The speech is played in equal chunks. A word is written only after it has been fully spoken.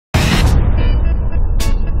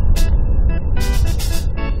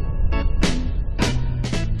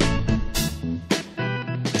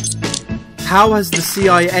How has the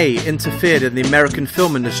CIA interfered in the American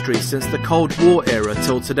film industry since the Cold War era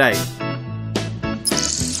till today?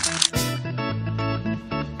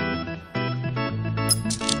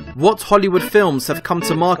 What Hollywood films have come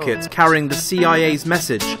to market carrying the CIA's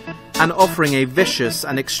message and offering a vicious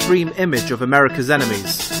and extreme image of America's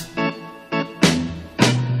enemies?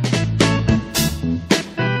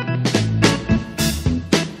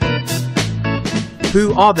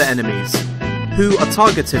 Who are the enemies? Who are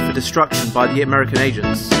targeted for destruction by the American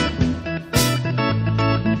agents?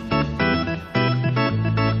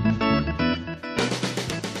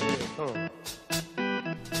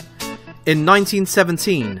 In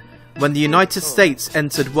 1917, when the United States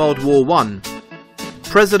entered World War I,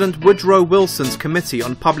 President Woodrow Wilson's Committee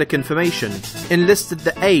on Public Information enlisted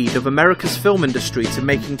the aid of America's film industry to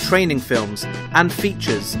making training films and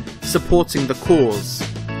features supporting the cause.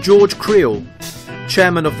 George Creel,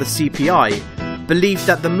 chairman of the CPI, believed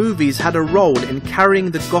that the movies had a role in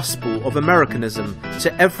carrying the gospel of Americanism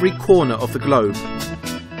to every corner of the globe.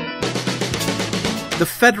 The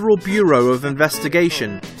Federal Bureau of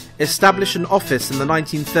Investigation established an office in the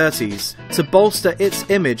 1930s to bolster its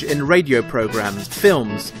image in radio programs,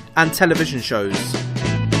 films, and television shows.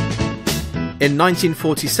 In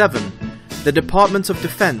 1947, the Department of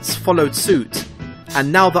Defense followed suit,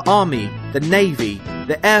 and now the Army, the Navy,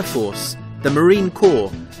 the Air Force, the Marine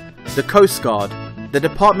Corps, the Coast Guard, the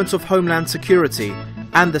Department of Homeland Security,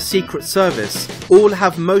 and the Secret Service all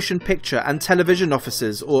have motion picture and television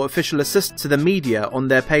officers or official assistants to the media on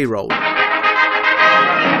their payroll.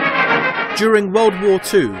 During World War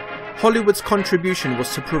II, Hollywood's contribution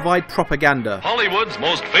was to provide propaganda. Hollywood's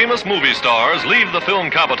most famous movie stars leave the film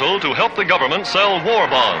capital to help the government sell war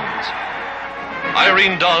bonds.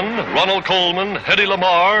 Irene Dunn, Ronald Colman, Hedy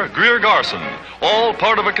Lamarr, Greer Garson, all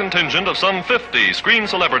part of a contingent of some 50 screen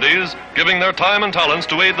celebrities giving their time and talents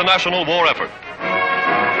to aid the national war effort.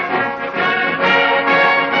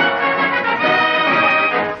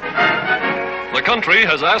 The country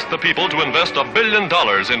has asked the people to invest $1 billion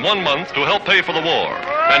in 1 month to help pay for the war.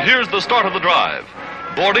 And here's the start of the drive.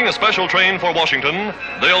 Boarding a special train for Washington,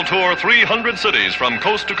 they'll tour 300 cities from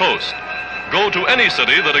coast to coast. Go to any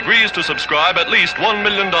city that agrees to subscribe at least $1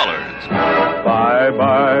 million. Buy a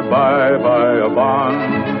bond,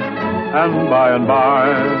 and by,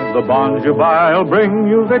 the bonds you buy'll bring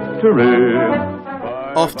you victory.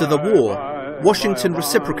 After the war, Washington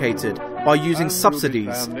reciprocated by using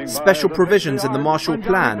subsidies, special provisions in the Marshall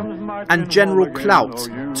Plan, and general clout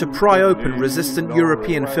to pry open resistant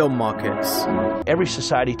European film markets. Every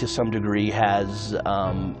society to some degree has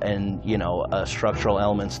structural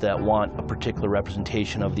elements that want a particular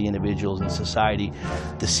representation of the individuals in society.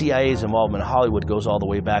 The CIA's involvement in Hollywood goes all the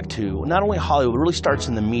way back to not only Hollywood, it really starts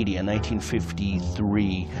in the media. In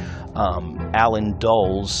 1953, Alan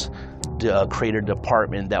Dulles created a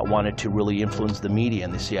department that wanted to really influence the media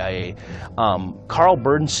and the CIA. Carl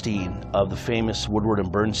Bernstein, of the famous Woodward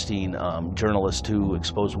and Bernstein journalist who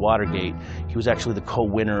exposed Watergate, he was actually the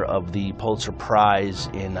co-winner of the Pulitzer Prize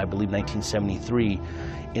in, I believe, 1973.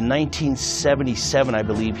 In 1977, I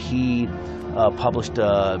believe, he published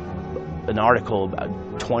an article, about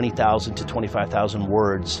 20,000 to 25,000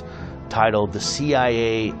 words, titled "The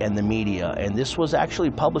CIA and the Media," and this was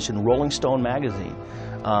actually published in Rolling Stone magazine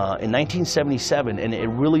in 1977, and it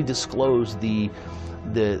really disclosed the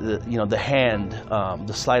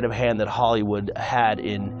sleight of hand that Hollywood had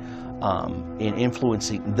in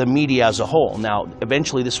influencing the media as a whole. Now,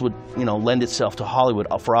 eventually, this would lend itself to Hollywood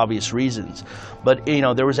for obvious reasons, but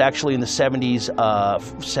there was actually in the 70s,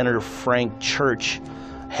 Senator Frank Church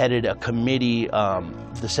headed a committee,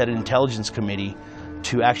 the Senate Intelligence Committee,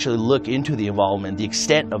 to actually look into the involvement, the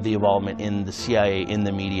extent of the involvement in the CIA in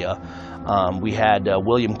the media. We had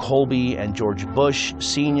William Colby and George Bush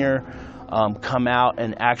Sr. Come out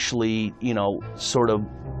and actually, sort of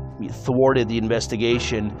thwarted the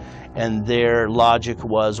investigation, and their logic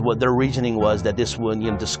was, what their reasoning was, that this would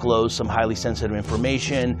disclose some highly sensitive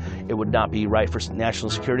information. It would not be right for national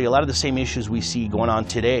security. A lot of the same issues we see going on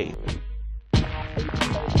today.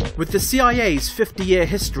 With the CIA's 50-year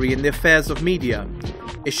history in the affairs of media,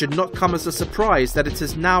 it should not come as a surprise that it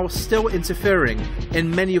is now still interfering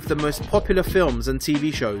in many of the most popular films and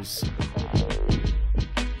TV shows.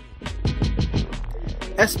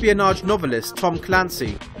 Espionage novelist Tom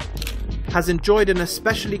Clancy has enjoyed an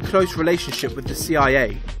especially close relationship with the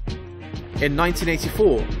CIA. In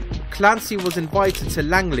 1984, Clancy was invited to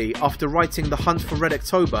Langley after writing The Hunt for Red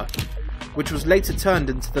October, which was later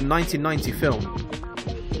turned into the 1990 film.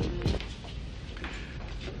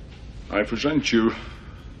 I present you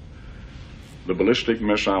the ballistic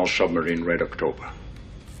missile submarine Red October.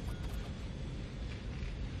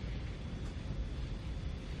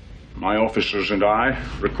 my officers and I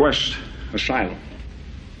request asylum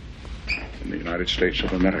in the United States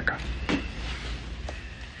of America.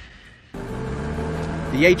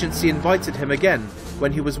 The agency invited him again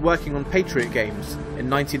when he was working on Patriot Games in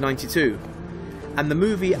 1992, and the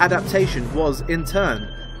movie adaptation was, in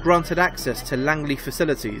turn, granted access to Langley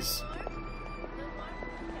facilities.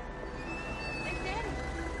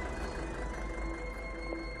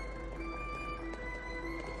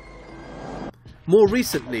 More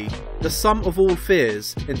recently, The Sum of All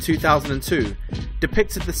Fears in 2002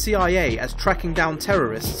 depicted the CIA as tracking down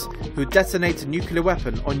terrorists who detonate a nuclear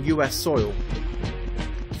weapon on US soil.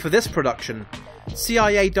 For this production,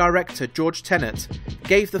 CIA Director George Tenet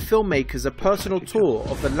gave the filmmakers a personal tour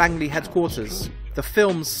of the Langley headquarters. The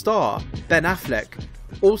film's star, Ben Affleck,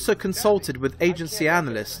 also consulted with agency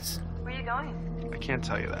analysts. Where are you going? I can't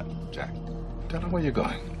tell you that. Jack, tell her where you're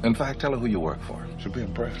going. In fact, tell her who you work for. She'll be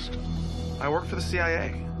impressed. I work for the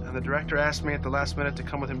CIA, and the director asked me at the last minute to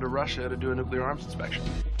come with him to Russia to do a nuclear arms inspection.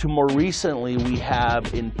 To more recently, we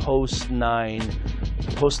have in post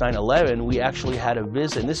 9/11, we actually had a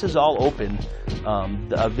visit, and this is all open,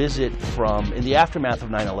 a visit from, in the aftermath of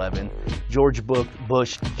 9/11, George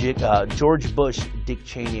Bush, Dick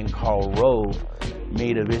Cheney, and Karl Rove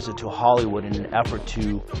made a visit to Hollywood in an effort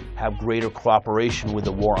to have greater cooperation with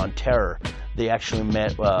the war on terror. They actually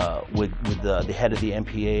met with the head of the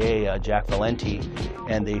MPAA, Jack Valenti,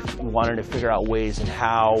 and they wanted to figure out ways in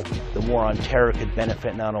how the war on terror could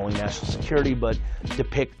benefit not only national security, but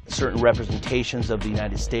depict certain representations of the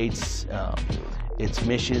United States, its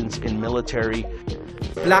missions in military.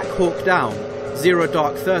 Black Hawk Down, Zero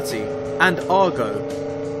Dark 30, and Argo.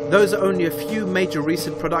 Those are only a few major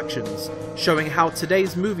recent productions showing how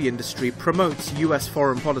today's movie industry promotes US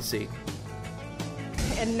foreign policy.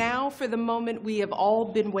 And now for the moment we have all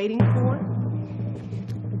been waiting for.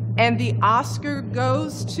 And the Oscar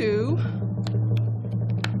goes to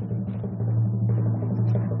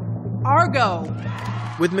Argo.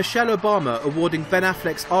 With Michelle Obama awarding Ben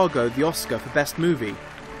Affleck's Argo the Oscar for Best Movie,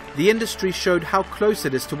 the industry showed how close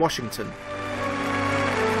it is to Washington.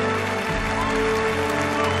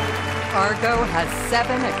 Argo has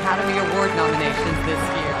 7 Academy Award nominations this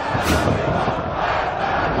year.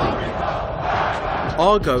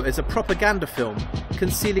 Argo is a propaganda film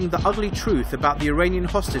concealing the ugly truth about the Iranian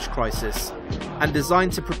hostage crisis and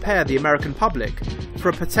designed to prepare the American public for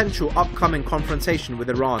a potential upcoming confrontation with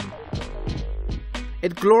Iran.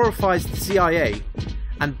 It glorifies the CIA,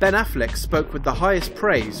 and Ben Affleck spoke with the highest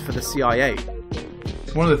praise for the CIA.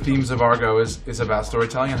 One of the themes of Argo is about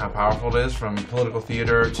storytelling and how powerful it is, from political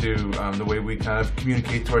theater to the way we kind of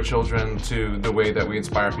communicate to our children to the way that we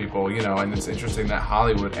inspire people, and it's interesting that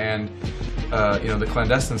Hollywood and the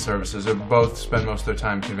clandestine services are both spend most of their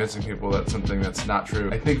time convincing people that something that's not true.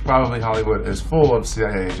 I think probably Hollywood is full of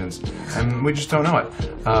CIA agents, and we just don't know it.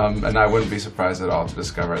 And I wouldn't be surprised at all to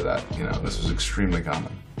discover that, this was extremely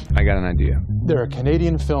common. I got an idea. They're a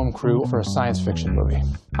Canadian film crew for a science fiction movie.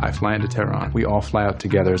 I fly into Tehran. We all fly out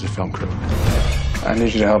together as a film crew. I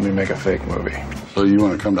need you to help me make a fake movie. So you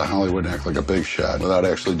want to come to Hollywood and act like a big shot without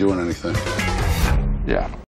actually doing anything? Yeah.